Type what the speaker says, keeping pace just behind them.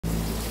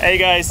Hey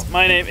guys,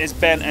 my name is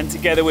Ben and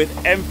together with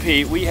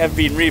MP we have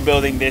been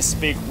rebuilding this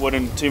big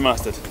wooden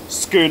two-masted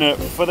schooner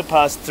for the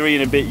past 3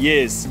 and a bit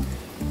years.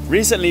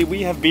 Recently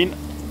we have been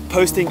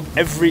posting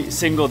every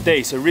single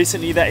day, so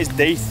recently that is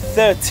day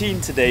 13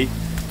 today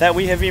that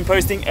we have been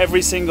posting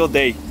every single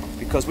day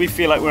because we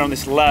feel like we're on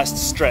this last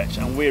stretch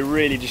and we're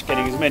really just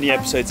getting as many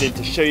episodes in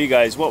to show you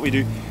guys what we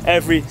do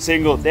every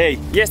single day.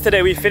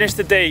 Yesterday we finished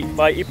the day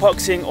by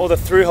epoxying all the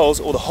through-hulls,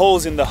 all the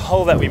holes in the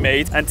hull that we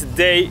made, and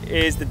today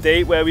is the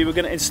day where we were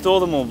going to install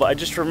them all, but I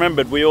just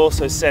remembered we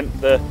also sent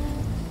the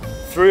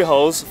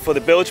through-hulls for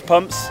the bilge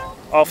pumps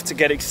off to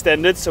get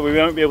extended, so we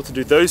won't be able to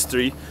do those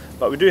 3,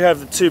 but we do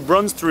have the 2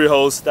 bronze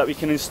through-hulls that we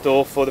can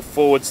install for the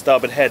forward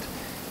starboard head,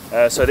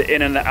 so the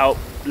in and the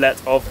outlet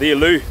of the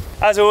Aloo.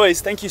 As always,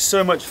 thank you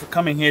so much for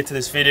coming here to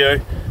this video,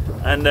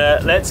 and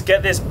let's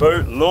get this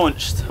boat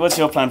launched. What's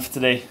your plan for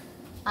today?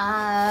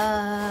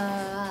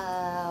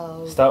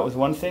 Start with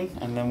one thing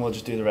and then we'll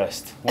just do the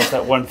rest. What's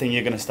that one thing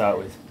you're going to start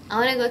with? I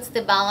want to go to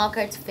the bow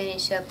locker to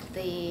finish up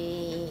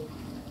the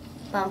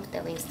pump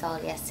that we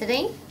installed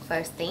yesterday,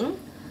 first thing,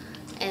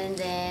 and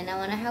then I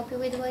want to help you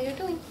with what you're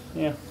doing.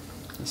 Yeah,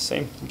 the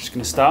same. I'm just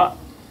going to start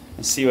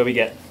and see where we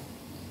get.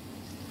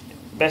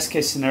 Best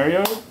case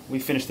scenario, we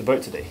finish the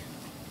boat today.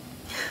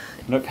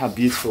 Look how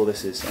beautiful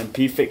this is.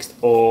 MP fixed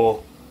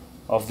all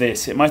of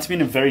this. It might have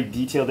been a very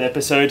detailed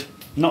episode,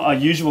 not our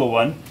usual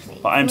one,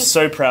 but I'm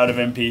so proud of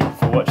MP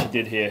for what she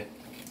did here.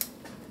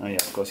 Oh yeah,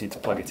 of course you need to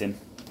plug it in.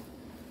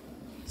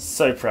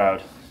 So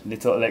proud,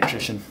 little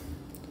electrician.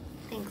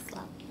 Thanks,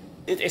 love.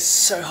 It is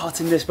so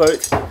hot in this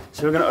boat,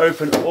 so we're going to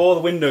open all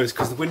the windows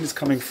because the wind is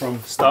coming from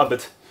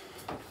starboard,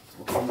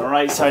 from the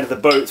right side of the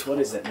boat. What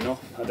is it? No,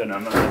 I don't know.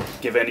 I'm not going to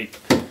give any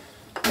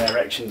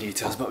direction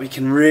details, but we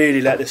can really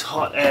let this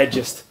hot air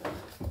just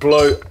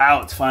blow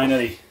out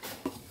finally.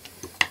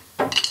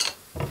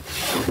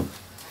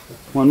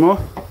 One more.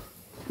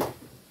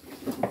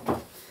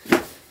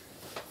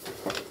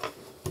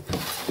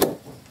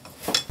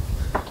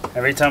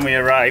 Every time we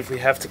arrive we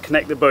have to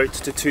connect the boat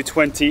to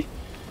 220.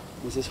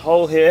 There's this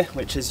hole here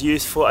which is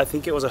used for, I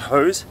think it was a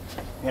hose.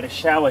 We had a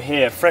shower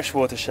here, a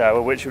freshwater shower,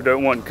 which we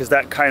don't want because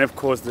that kind of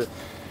caused the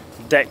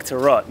deck to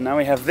rot. Now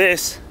we have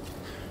this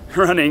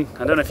running,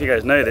 I don't know if you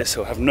guys know this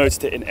or have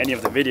noticed it in any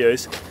of the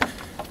videos,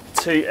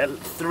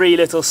 3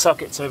 little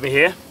sockets over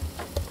here.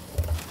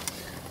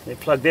 They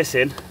plug this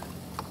in,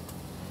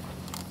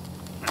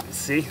 let's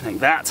see, like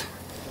that.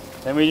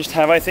 Then we just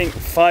have, I think,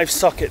 5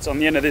 sockets on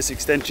the end of this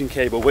extension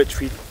cable which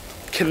we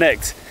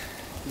connect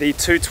the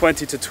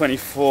 220 to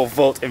 24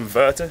 volt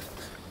inverter,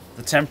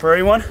 the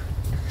temporary one,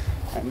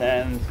 and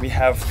then we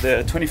have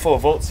the 24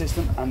 volt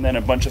system and then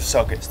a bunch of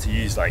sockets to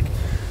use like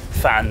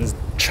fans,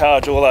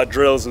 charge all our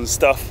drills and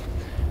stuff.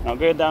 And I'll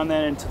go down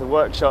there into the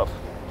workshop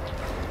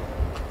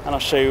and I'll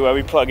show you where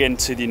we plug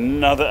into the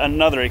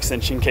another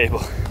extension cable.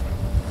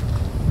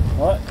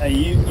 What are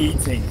you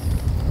eating?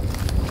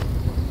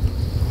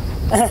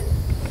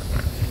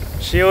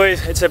 She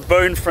always, it's a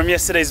bone from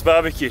yesterday's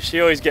barbecue. She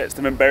always gets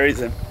them and buries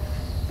them.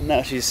 And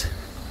now she's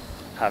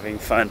having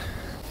fun.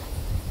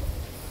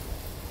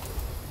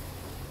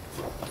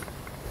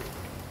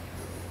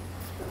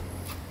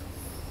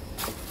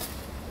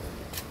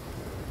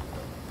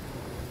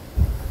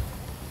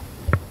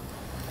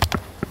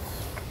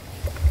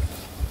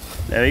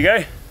 There we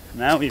go.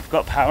 Now we've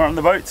got power on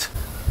the boat.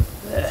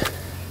 There.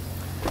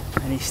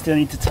 And you still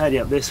need to tidy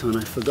up this one.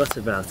 I forgot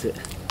about it.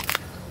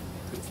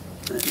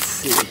 Let's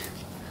see.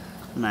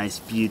 Nice,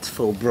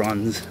 beautiful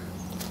bronze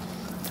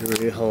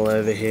through-hull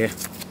over here.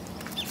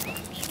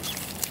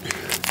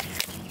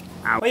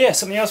 Ow. Oh yeah,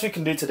 something else we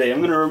can do today. I'm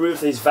going to remove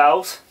these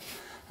valves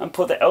and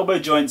put the elbow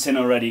joints in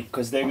already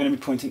because they're going to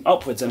be pointing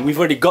upwards, and we've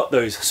already got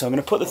those. So I'm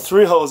going to put the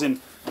through-hulls in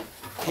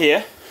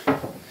here,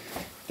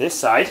 this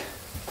side.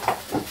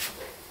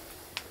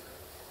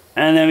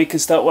 And then we can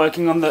start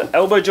working on the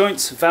elbow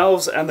joints,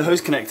 valves and the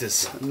hose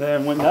connectors. And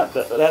then when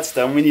that's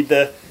done, we need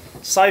the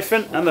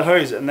siphon and the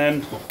hose and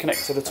then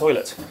connect to the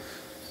toilet.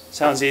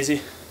 Sounds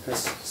easy.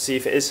 Let's see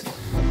if it is.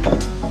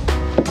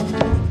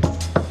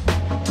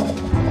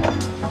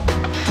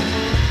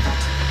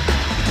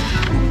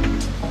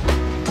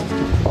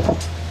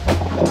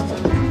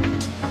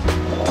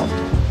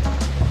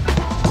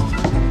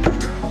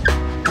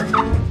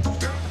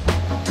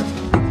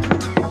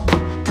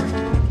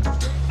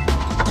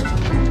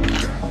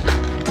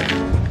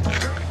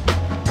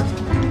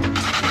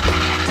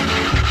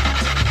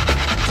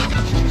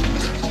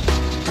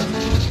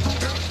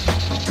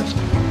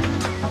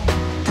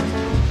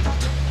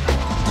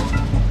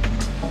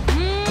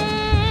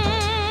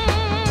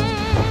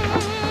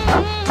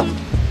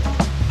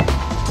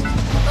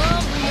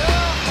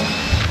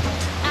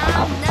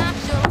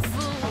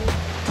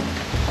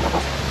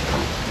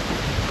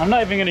 I'm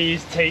not even going to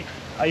use tape.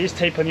 I used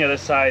tape on the other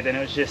side and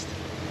it was just,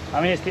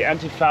 I mean it's the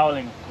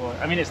anti-fouling, of course.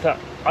 I mean it's the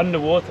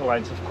underwater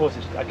line, so of course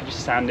I could just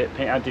sand it,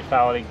 paint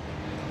anti-fouling.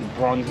 The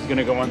bronze is going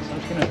to go on, so I'm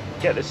just going to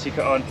get this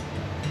secret on,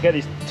 get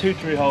these 2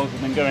 through-hulls and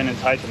then go in and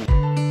tighten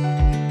them.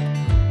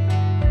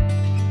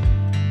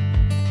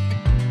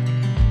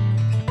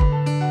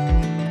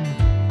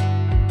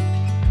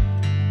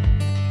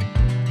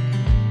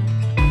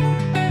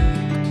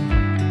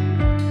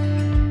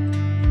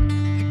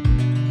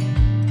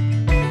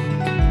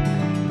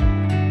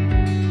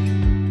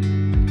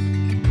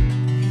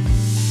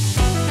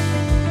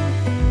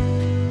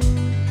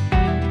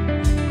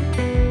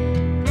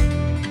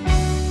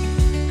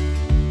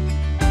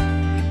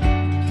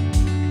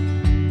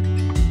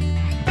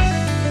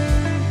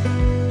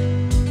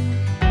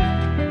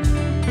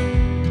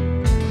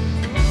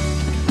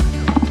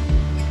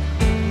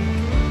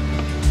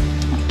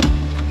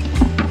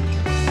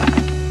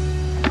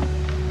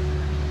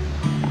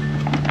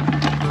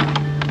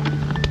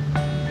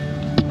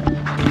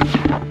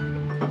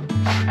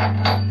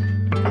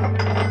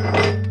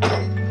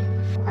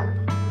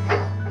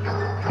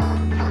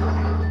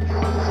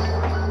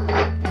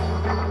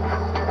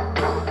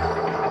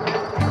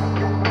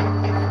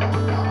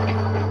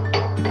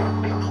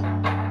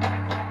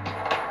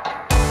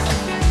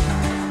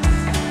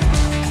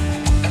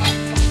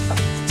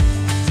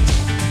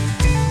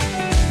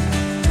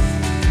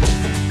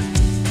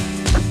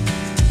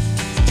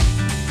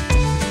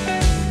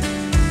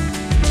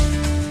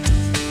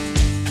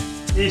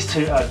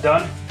 two are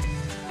done.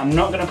 I'm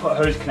not going to put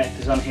hose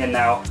connectors on here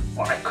now.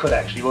 Well, I could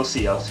actually, we'll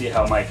see. I'll see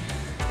how my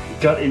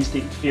gut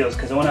instinct feels,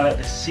 because I want to let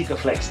the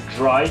Sikaflex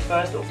dry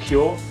first, or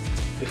cure,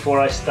 before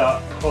I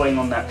start pulling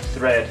on that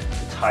thread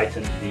to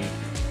tighten the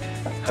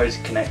hose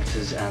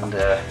connectors and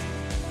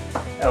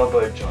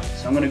elbow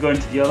joints. So I'm going to go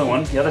into the other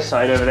one, the other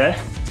side over there,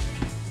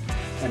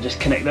 and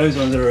just connect those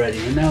ones already.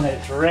 And now that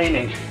it's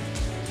raining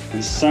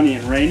and sunny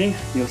and raining,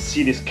 you'll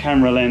see this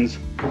camera lens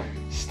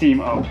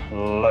steam up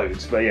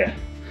loads. But yeah,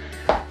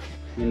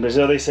 in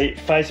Brazil they say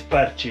faz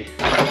parte,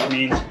 which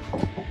means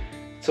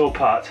it's all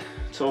part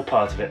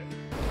of it.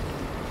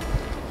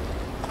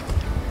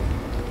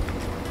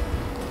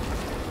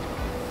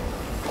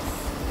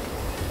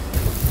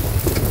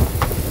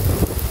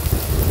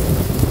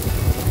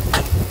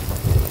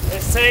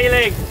 It's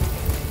sailing!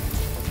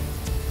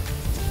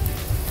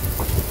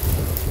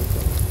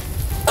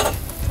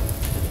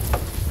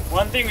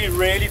 One thing we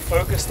really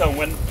focused on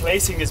when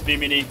placing this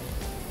bimini,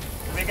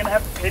 we're going to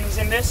have pins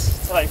in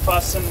this to like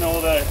fasten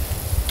all the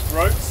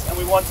ropes, and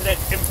we wanted it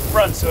in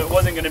front so it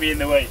wasn't going to be in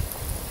the way.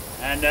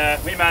 And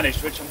we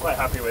managed, which I'm quite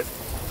happy with.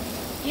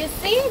 You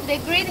see,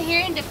 the grid here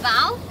in the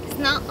bow is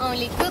not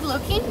only good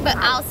looking, but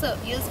also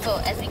useful,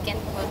 as we can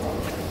put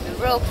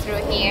the rope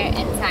through here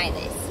and tie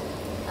this.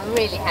 I'm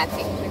really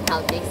happy with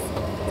how this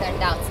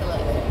turned out to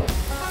look.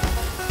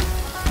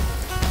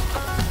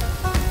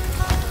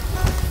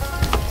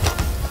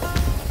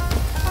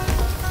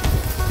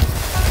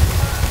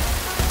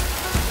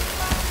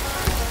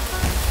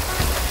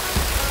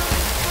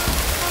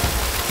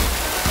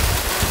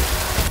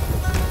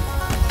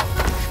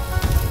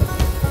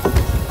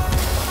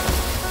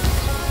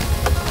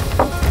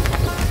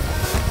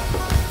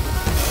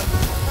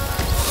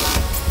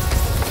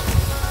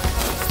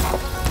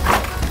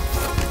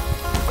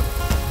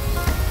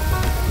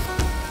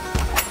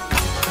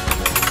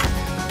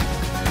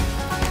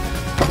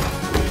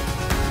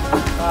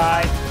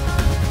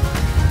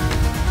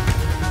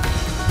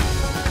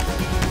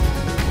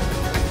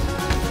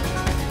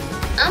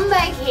 I'm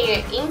back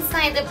here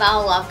inside the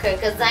bow locker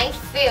because I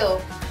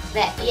feel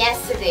that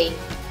yesterday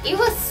it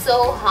was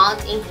so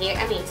hot in here.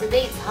 I mean,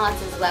 today it's hot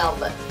as well,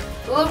 but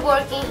we were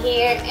working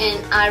here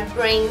and our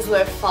brains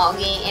were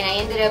foggy, and I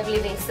ended up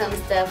leaving some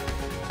stuff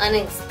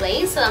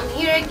unexplained. So I'm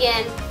here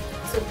again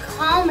to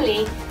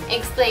calmly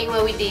explain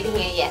what we did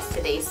here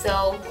yesterday.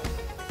 So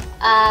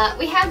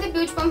we have the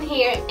bilge pump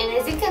here, and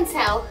as you can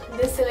tell,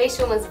 the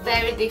installation was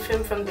very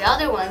different from the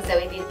other ones that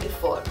we did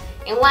before.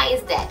 And why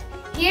is that?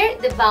 Here,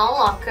 the bow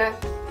locker,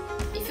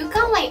 if you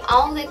count like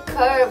all the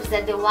curves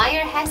that the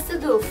wire has to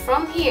do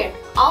from here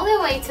all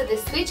the way to the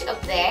switch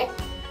up there,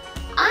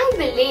 I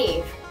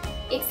believe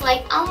it's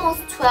like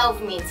almost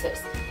 12 meters,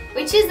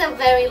 which is a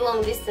very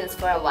long distance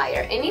for a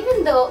wire. And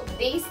even though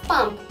this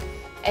pump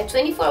at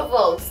 24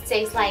 volts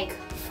takes like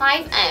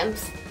 5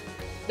 amps,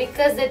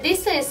 because the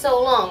distance is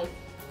so long,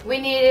 we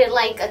needed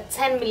like a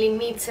 10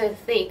 millimeter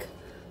thick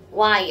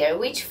wire,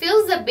 which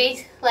feels a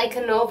bit like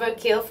an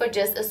overkill for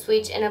just a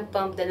switch and a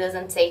pump that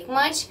doesn't take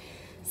much.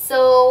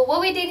 So what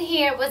we did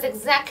here was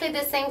exactly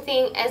the same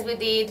thing as we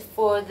did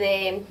for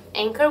the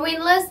anchor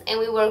windlass, and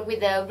we worked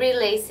with a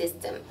relay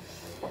system.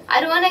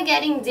 I don't want to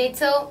get in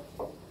detail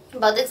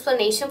about the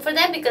explanation for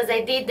that because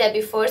I did that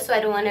before, so I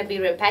don't want to be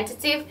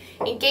repetitive.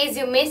 In case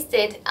you missed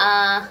it,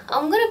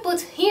 I'm gonna put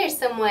here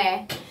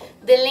somewhere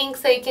the link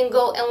so you can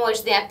go and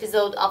watch the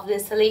episode of the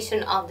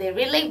installation of the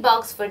relay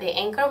box for the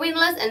anchor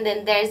windlass, and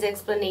then there's the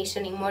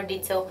explanation in more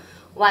detail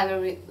why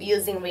we're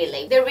using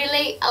relay. The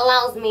relay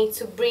allows me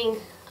to bring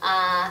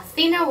a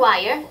thinner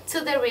wire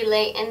to the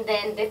relay, and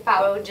then the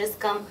power will just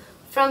come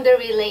from the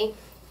relay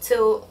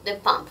to the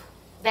pump.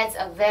 That's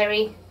a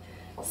very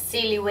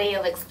silly way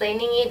of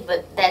explaining it,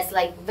 but that's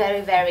like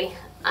very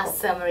a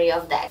summary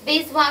of that.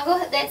 This waggle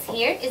that's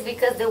here is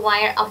because the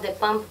wire of the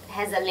pump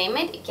has a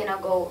limit. It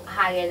cannot go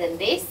higher than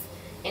this,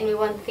 and we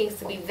want things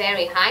to be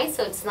very high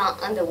so it's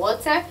not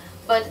underwater.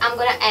 But I'm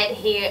gonna add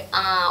here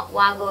a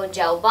waggle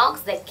gel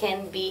box that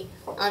can be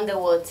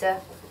underwater,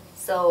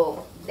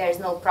 so there's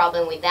no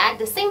problem with that.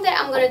 The same that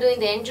I'm gonna do in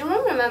the engine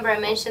room, remember I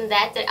mentioned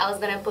that I was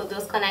gonna put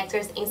those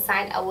connectors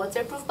inside a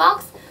waterproof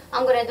box.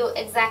 I'm gonna do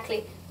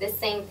exactly the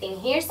same thing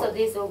here, so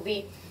this will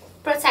be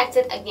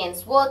protected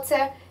against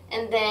water,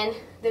 and then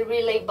the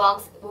relay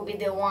box will be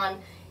the one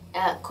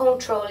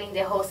controlling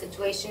the whole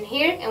situation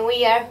here. And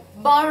we are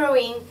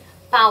borrowing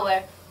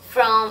power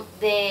from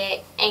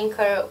the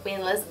anchor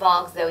windlass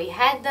box that we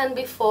had done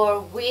before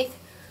with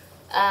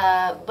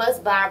bus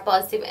bar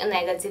positive and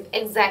negative,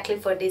 exactly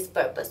for this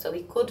purpose, so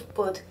we could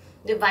put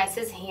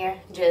devices here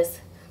just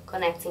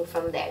connecting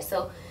from there.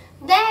 So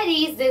that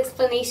is the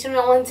explanation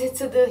I wanted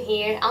to do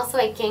here. Also,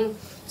 I came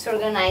to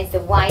organize the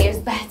wires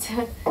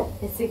better.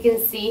 As you can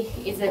see,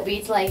 it's a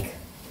bit like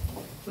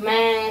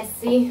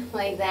messy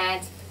like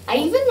that. I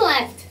even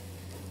left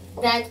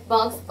that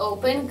box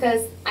open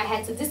because I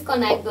had to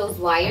disconnect those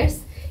wires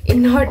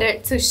in order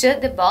to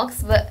shut the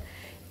box, but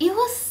it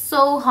was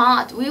so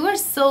hot. We were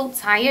so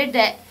tired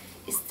that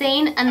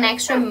staying an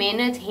extra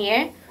minute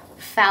here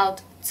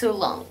felt too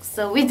long.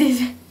 So we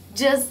did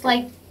just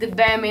like the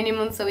bare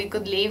minimum so we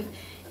could leave.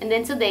 And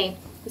then today,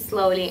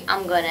 slowly,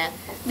 I'm gonna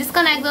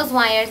disconnect those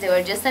wires. They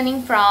were just an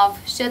improv,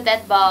 shut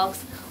that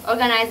box,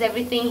 organize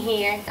everything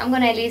here. I'm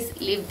gonna at least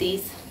leave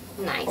this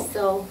nice.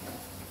 So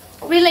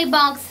relay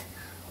box,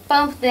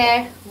 pump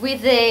there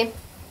with the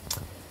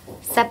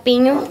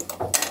sapinho,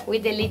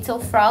 with the little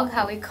frog,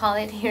 how we call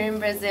it here in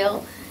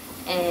Brazil,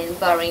 and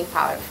borrowing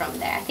power from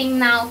there. I think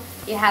now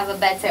you have a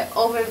better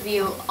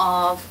overview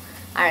of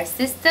our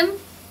system,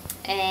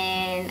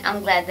 and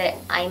I'm glad that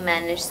I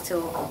managed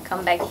to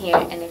come back here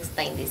and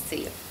explain this to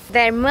you.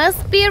 There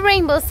must be a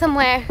rainbow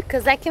somewhere,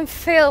 because I can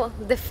feel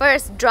the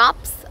first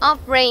drops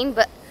of rain,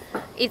 but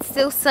it's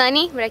still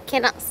sunny, but I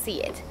cannot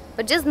see it.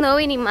 But just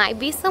knowing it might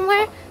be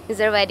somewhere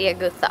is already a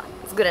good thought.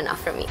 It's good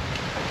enough for me.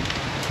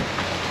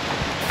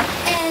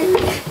 And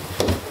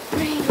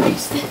rain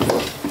reached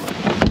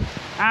it.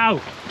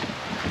 Ow!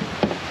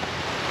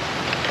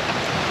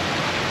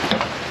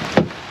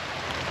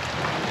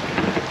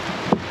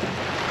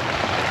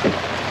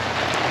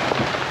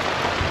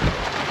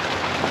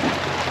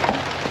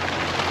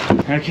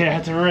 Okay, I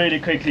had to really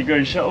quickly go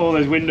and shut all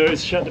those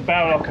windows, shut the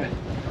bow locker.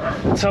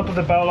 The top of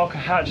the bow locker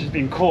hatch has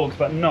been caulked,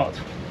 but not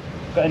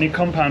got any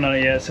compound on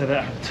it yet, so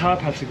that tarp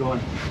had to go on.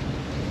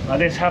 Now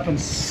this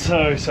happens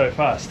so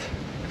fast.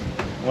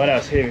 What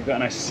else here? We've got a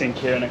nice sink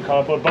here and a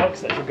cardboard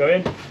box that should go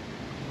in.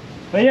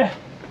 But yeah,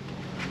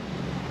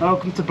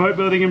 welcome to boat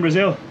building in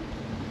Brazil.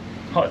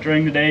 Hot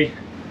during the day,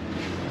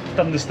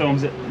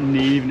 thunderstorms in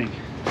the evening.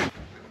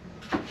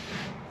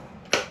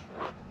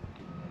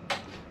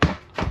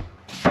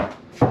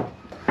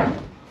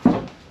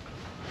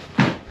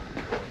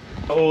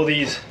 All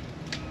these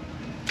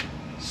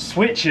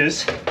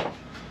switches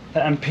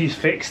that MP's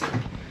fixed.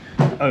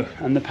 Oh,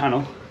 and the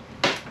panel.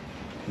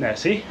 There,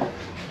 see?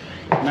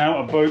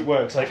 Now a boat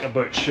works like a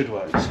boat should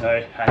work.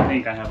 So I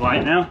think I have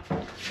light now.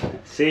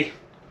 Let's see?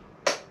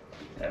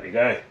 There we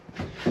go.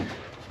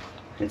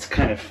 It's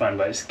kind of fun,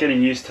 but it's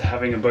getting used to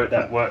having a boat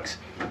that works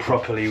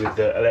properly with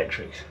the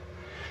electrics.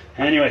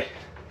 Anyway,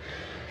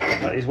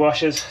 got these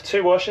washers,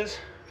 2 washers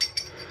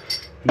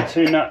and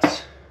 2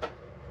 nuts.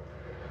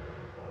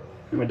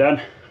 And we're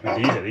done with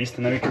these at least,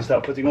 and then we can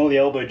start putting all the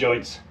elbow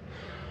joints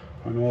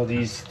on all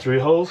these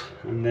thru-hulls,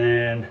 and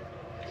then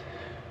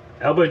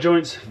elbow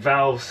joints,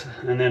 valves,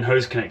 and then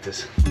hose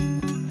connectors.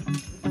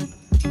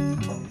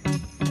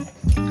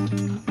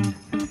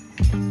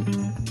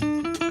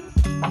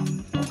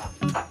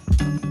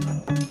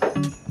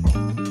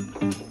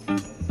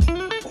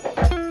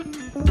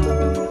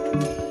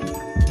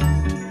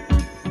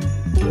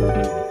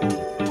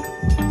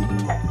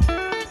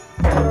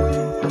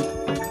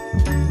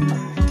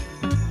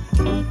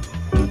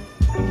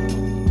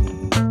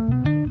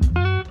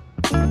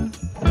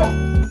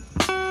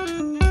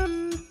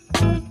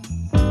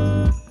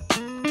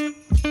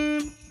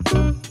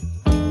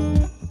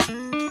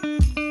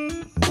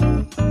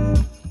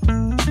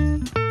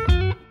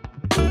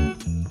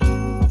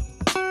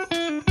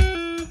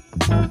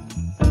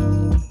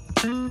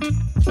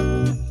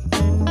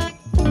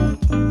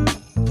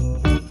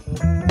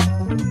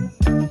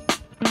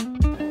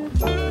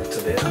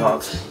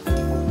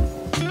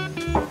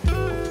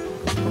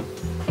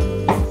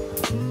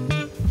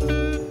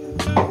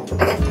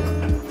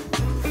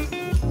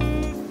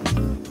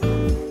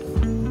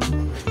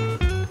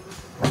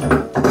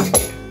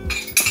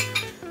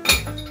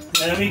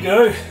 There we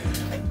go.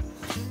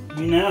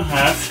 We now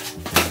have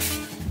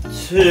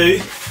 2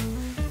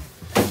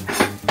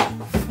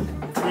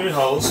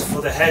 thru-hulls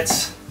for the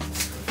heads.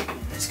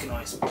 This can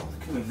always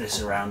move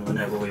this around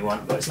whenever we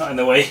want, but it's not in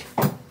the way.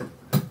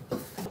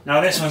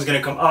 Now this one's going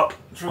to come up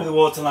through the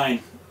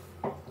waterline,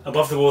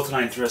 above the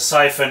waterline through a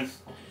siphon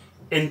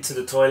into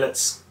the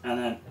toilets, and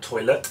then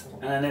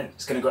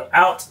it's going to go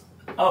out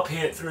up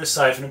here through a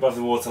siphon above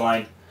the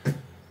waterline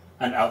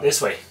and out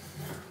this way.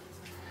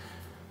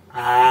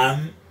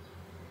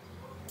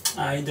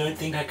 I don't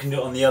think I can do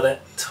it on the other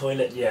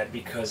toilet yet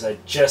because I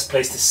just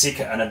placed the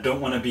seeker and I don't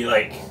want to be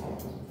like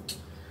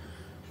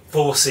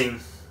forcing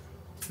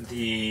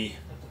the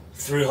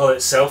thru-hull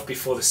itself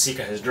before the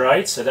seeker has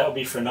dried, so that'll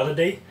be for another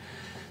day.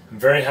 I'm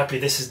very happy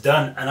this is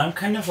done, and I'm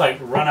kind of like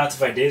run out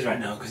of ideas right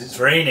now because it's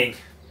raining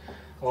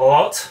a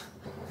lot.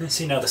 Let's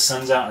see, now the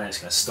sun's out and it's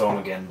going to storm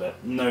again,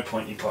 but no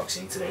point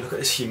epoxying today. Look at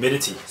this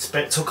humidity.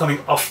 It's all coming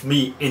off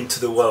me into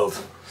the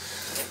world.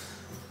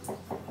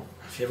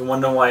 If you ever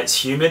wonder why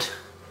it's humid,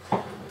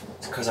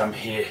 it's because I'm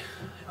here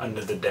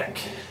under the deck.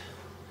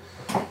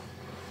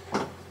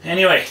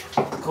 Anyway,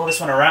 call this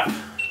one a wrap.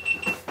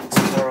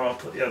 Tomorrow I'll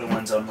put the other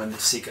ones on when the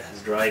seeker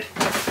has dried.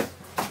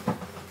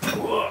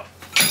 Whoa.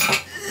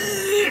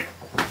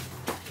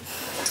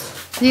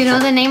 Do you know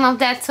the name of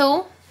that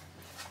tool?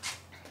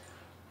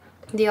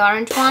 The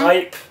orange one?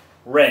 Pipe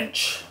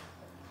wrench.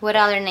 What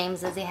other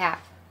names does it have?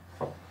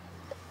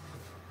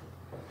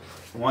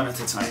 One at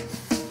a time.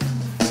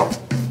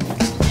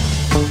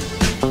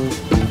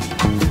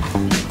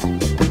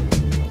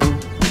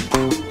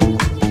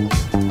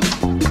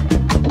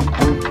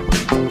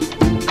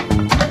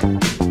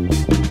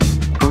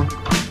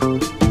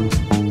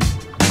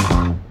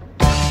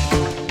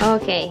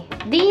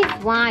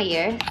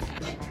 wires,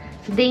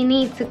 they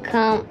need to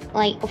come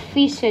like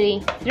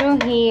officially through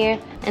here,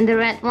 and the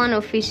red one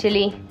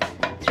officially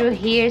through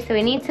here. So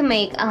we need to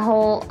make a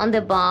hole on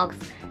the box,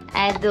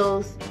 add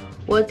those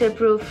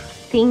waterproof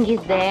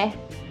thingies there.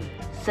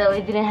 So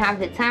we didn't have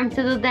the time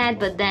to do that,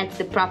 but that's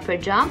the proper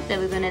job that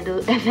we're gonna do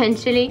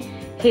eventually.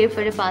 Here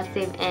for the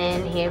positive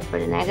and here for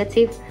the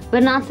negative.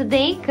 But not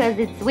today, because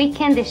it's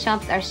weekend, the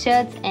shops are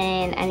shut,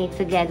 and I need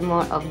to get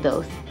more of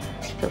those.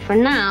 So for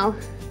now,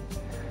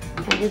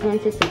 I just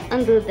wanted to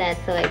undo that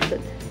so I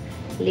could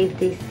leave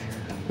this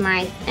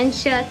nice and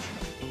shut.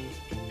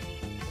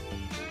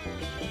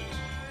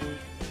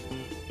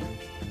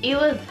 It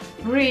was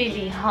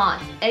really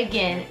hot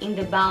again in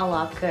the bow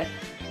locker.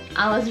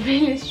 I was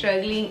really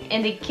struggling,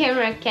 and the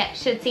camera kept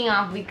shutting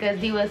off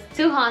because it was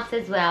too hot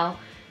as well.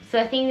 So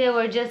I think they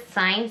were just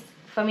signs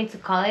for me to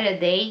call it a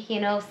day.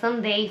 You know,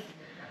 some days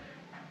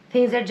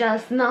things are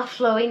just not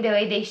flowing the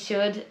way they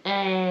should,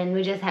 and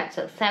we just have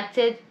to accept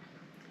it.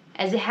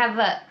 As we have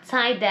a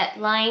tight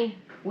deadline,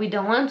 we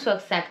don't want to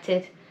accept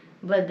it,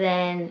 but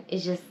then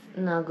it's just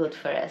not good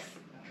for us,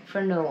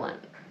 for no one.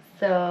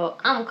 So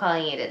I'm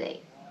calling it a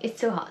day. It's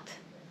too hot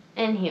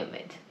and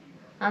humid.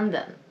 I'm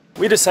done.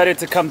 We decided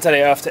to come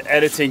today after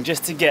editing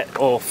just to get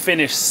or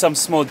finish some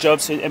small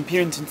jobs and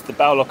went into the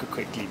bow locker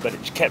quickly, but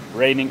it kept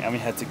raining and we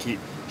had to keep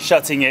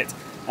shutting it,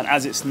 and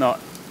as it's not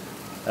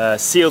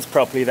sealed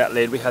properly, that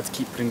lid, we had to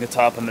keep putting the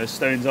tarp and those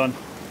stones on.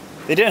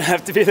 They didn't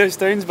have to be those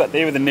stones, but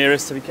they were the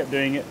nearest, so we kept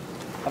doing it.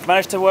 I've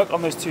managed to work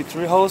on those 2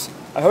 thru-hulls.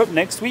 I hope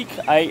next week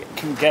I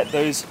can get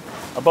those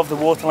above the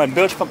waterline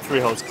bilge pump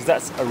thru-hulls, because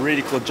that's a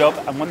really cool job,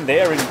 and when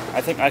they are in,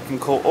 I think I can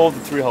call all the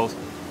thru-hulls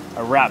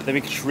a wrap. Then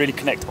we can really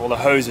connect all the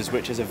hoses,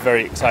 which is a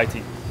very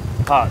exciting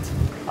part.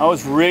 I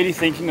was really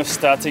thinking of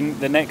starting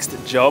the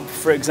next job,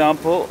 for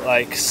example,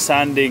 like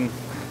sanding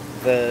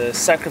the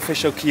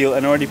sacrificial keel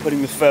and already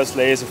putting the first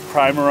layers of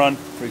primer on,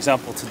 for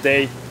example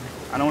today.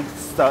 And I want to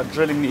start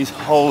drilling these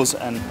holes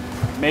and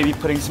maybe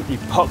putting some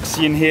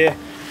epoxy in here,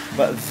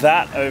 but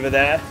that over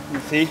there, you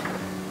see,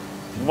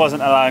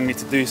 wasn't allowing me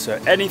to do so.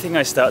 Anything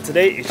I start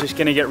today is just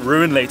going to get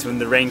ruined later when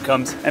the rain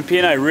comes. MP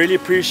and I really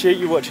appreciate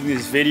you watching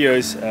these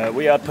videos.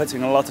 We are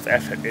putting a lot of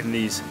effort in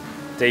these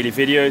daily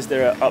videos.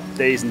 There are up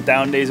days and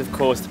down days, of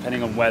course,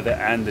 depending on weather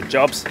and the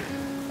jobs.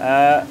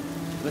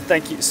 But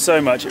thank you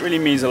so much. It really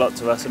means a lot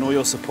to us, and all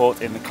your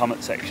support in the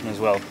comment section as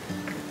well.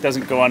 It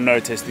doesn't go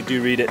unnoticed. We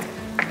do read it.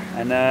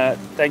 And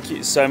thank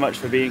you so much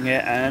for being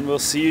here, and we'll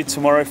see you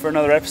tomorrow for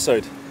another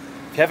episode.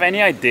 If you have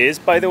any ideas,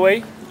 by the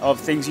way, of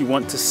things you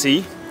want to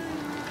see,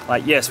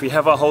 like, yes, we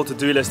have our whole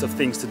to-do list of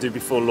things to do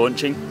before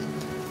launching,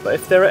 but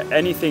if there are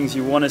any things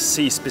you want to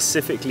see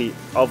specifically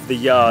of the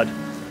yard,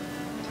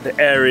 the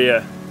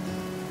area,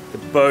 the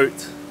boat,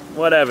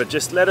 whatever,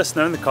 just let us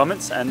know in the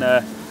comments, and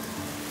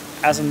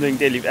as we're doing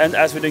daily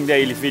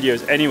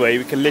videos anyway,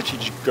 we can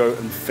literally just go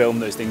and film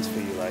those things for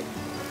you. Like,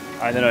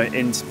 I don't know,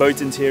 in boat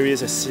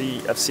interiors,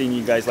 I've seen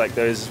you guys like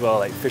those as well,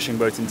 like fishing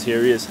boat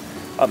interiors,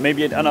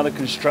 maybe another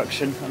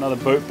construction, another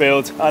boat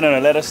build. I don't know,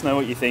 let us know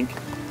what you think.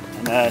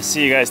 And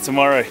see you guys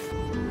tomorrow.